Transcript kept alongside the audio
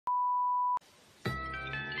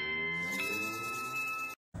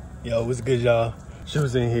Yo, what's good, y'all?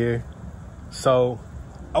 Shoes in here. So,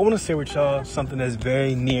 I want to share with y'all something that's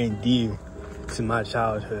very near and dear to my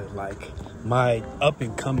childhood, like my up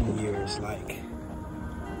and coming years, like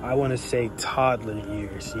I want to say toddler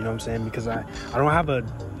years, you know what I'm saying? Because I don't have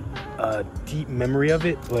a deep memory of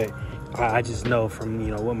it, but I just know from,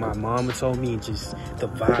 you know, what my mama told me, just the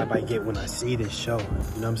vibe I get when I see this show, you know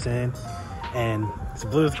what I'm saying? And it's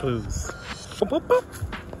Blue's Clues. Boop, boop, boop.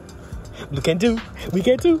 We can do,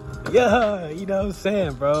 yeah, you know what I'm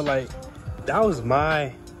saying, bro? Like, that was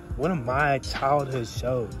one of my childhood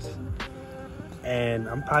shows. And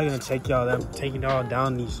I'm probably gonna taking y'all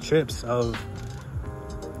down these trips of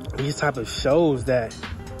these type of shows that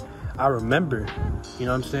I remember, you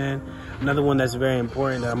know what I'm saying? Another one that's very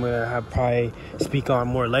important that I'm gonna probably speak on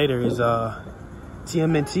more later is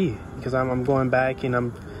TMNT, because I'm going back and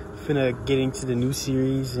I'm finna get into the new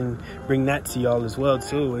series and bring that to y'all as well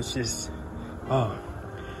too. It's just,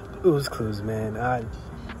 Blue's Clues, man. I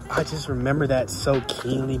just remember that so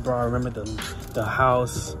keenly, bro. I remember the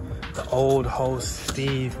house, the old host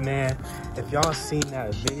Steve, man. If y'all seen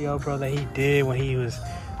that video, bro, that he did when he was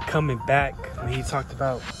coming back, when he talked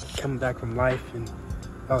about coming back from life and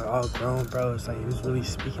all grown, bro, it's like he was really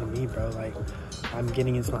speaking to me, bro. Like, I'm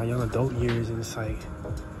getting into my young adult years and it's like,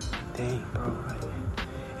 dang, bro, like,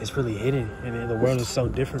 it's really hidden, and the world is so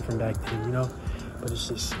different from back then, you know. But it's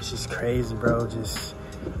just crazy, bro. Just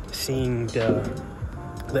seeing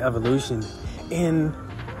the evolution, and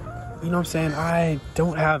you know what I'm saying. I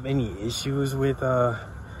don't have any issues with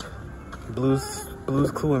Blue's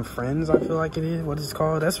Clue and Friends. I feel like it is what it's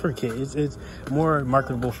called. That's for kids. It's more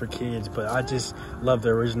marketable for kids. But I just love the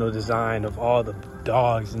original design of all the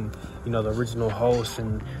dogs and, you know, the original hosts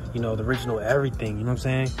and, you know, the original everything. You know what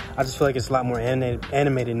I'm saying? I just feel like it's a lot more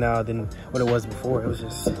animated now than what it was before. It was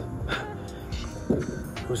just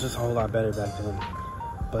a whole lot better back then.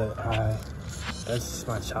 But that's just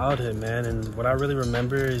my childhood, man. And what I really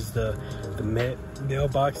remember is the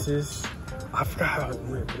mailboxes. I forgot how it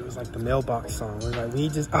went, but it was like the mailbox song. It was like, we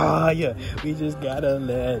just gotta let it. We just gotta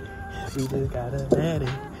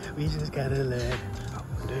let it. I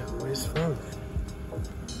wonder who it's from.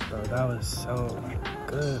 Bro, that was so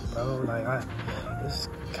good, bro. Like, it's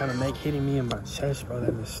kind of hitting me in my chest, bro.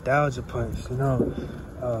 That nostalgia punch, you know.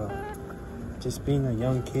 Just being a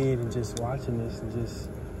young kid and just watching this and just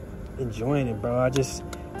enjoying it, bro.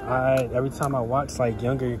 Every time I watch like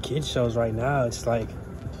younger kid shows right now, it's like,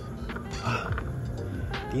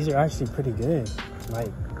 these are actually pretty good.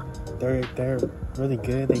 Like, they're really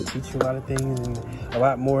good. They teach you a lot of things and a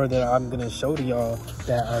lot more that I'm gonna show to y'all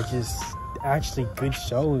that are just actually good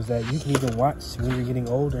shows that you can even watch when you're getting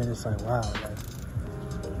older, and it's like, wow, like,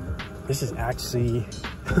 this is actually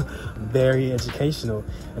very educational.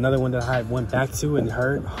 Another one that I went back to and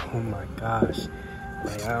heard, oh my gosh,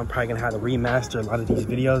 like, I'm probably gonna have to remaster a lot of these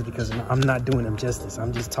videos because I'm not doing them justice.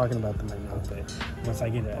 I'm just talking about them right now, but once I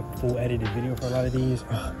get a full edited video for a lot of these,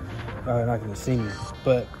 I'm not gonna see me.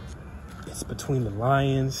 But it's Between the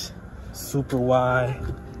Lions, Super Y,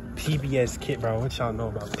 PBS Kids, bro. What y'all know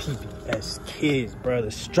about PBS Kids, bro?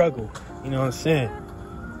 The struggle, you know what I'm saying?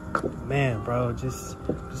 Man, bro, just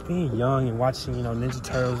being young and watching, you know, Ninja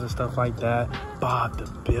Turtles and stuff like that. Bob the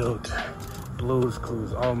Builder, Blue's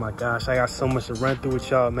Clues. Oh my gosh, I got so much to run through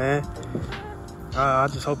with y'all, man. I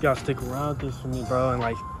just hope y'all stick around this for me, bro, and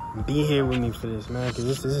like be here with me for this, man, because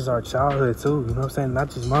this is our childhood too. You know what I'm saying?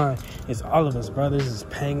 Not just mine. It's all of us, bro. This is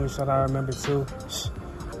Penguin shit I remember too.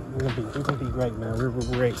 We're gonna be great, man. We're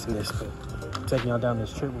great in this, but taking y'all down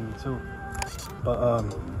this trip with me too. But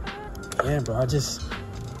yeah, bro, I just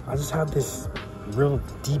have this real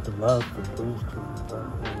deep love for Blue's Clues, bro.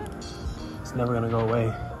 And it's never gonna go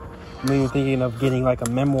away. I'm even thinking of getting like a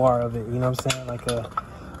memoir of it, you know what I'm saying? Like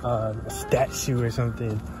a statue or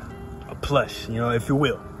something, a plush, you know, if you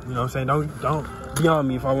will. You know what I'm saying? Don't be on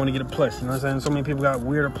me if I want to get a plush, you know what I'm saying? So many people got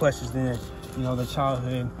weirder plushes than, you know, the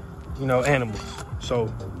childhood, you know, animals.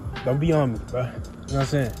 So don't be on me, bro. You know what I'm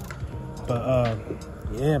saying? But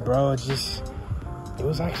yeah, bro, it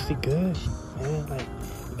was actually good, man. Like,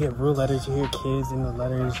 you get real letters, you hear kids in the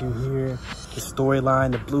letters, you hear the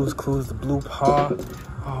storyline, the Blue's Clues, the blue paw.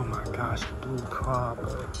 Oh my gosh, the blue paw,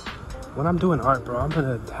 bro. When I'm doing art, bro, I'm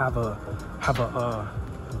gonna have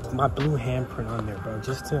my blue handprint on there, bro,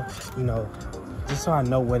 just to, you know, just so I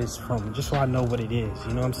know what it's from, just so I know what it is,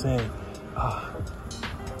 you know what I'm saying?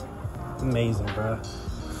 Amazing, bro.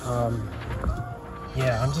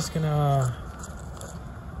 Yeah, I'm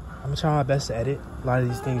gonna try my best to edit a lot of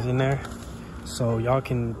these things in there so y'all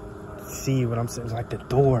can see what I'm saying. It's like the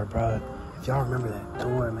door, bro. If y'all remember that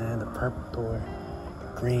door, man, the purple door,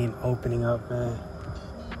 the green opening up, man.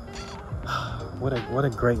 what a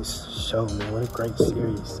great show, man. What a great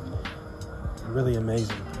series. Really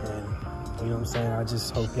amazing. And you know what I'm saying? I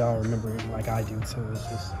just hope y'all remember it like I do too. It's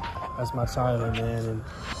just, that's my childhood, man, and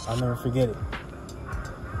I'll never forget it.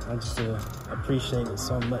 I just appreciate it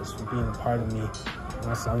so much for being a part of me.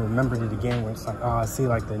 And I remembered it again where it's like, oh, I see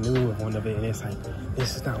like the new one of it, and it's like,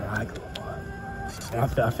 this is not what I grew up on.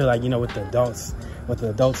 And I feel like, you know, with the adults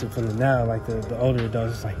are feeling now, like the older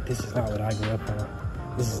adults, it's like, this is not what I grew up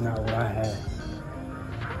on. This is not what I had.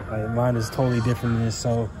 Like, mine is totally different than this,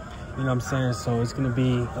 so, you know what I'm saying? So it's gonna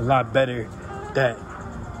be a lot better that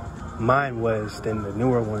mine was than the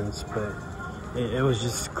newer ones, but it was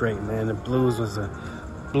just great, man. The Blue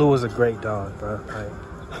was a great dog, bro. Like,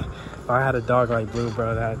 if I had a dog like Blue,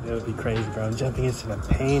 bro, it would be crazy, bro. I'm jumping into the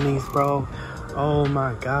paintings, bro. Oh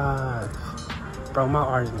my gosh, bro, my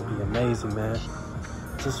art is gonna be amazing, man.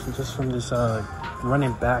 Just from this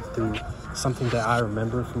running back through something that I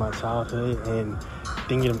remember from my childhood and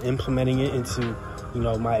thinking of implementing it into, you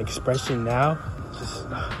know, my expression now. Just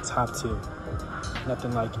top tier.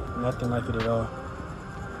 Nothing like it at all.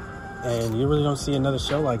 And you really don't see another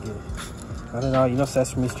show like it. Not at all. You know,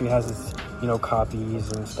 Sesame Street has its, you know,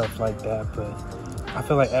 copies and stuff like that, but I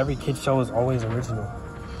feel like every kid's show is always original.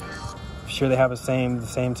 Sure, they have the same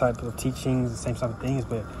type of teachings, the same type of things,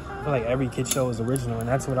 but I feel like every kid's show is original, and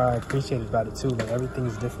that's what I appreciate about it too. Like,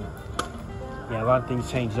 everything's different. Yeah, a lot of things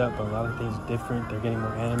change up, but a lot of things are different. They're getting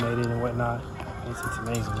more animated and whatnot. It's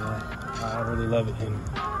amazing, man. I really love it, and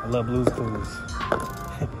I love Blue's Clues.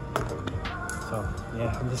 So,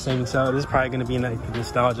 yeah, I'm just saying, so this is probably going to be like a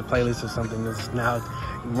nostalgia playlist or something that's now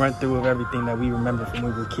run through of everything that we remember from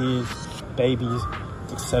when we were kids, babies,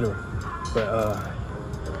 etc. But,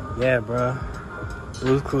 yeah, bro,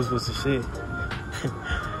 Blue's Clues was the shit.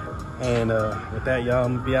 And with that, y'all,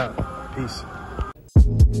 I'm going to be out. Peace.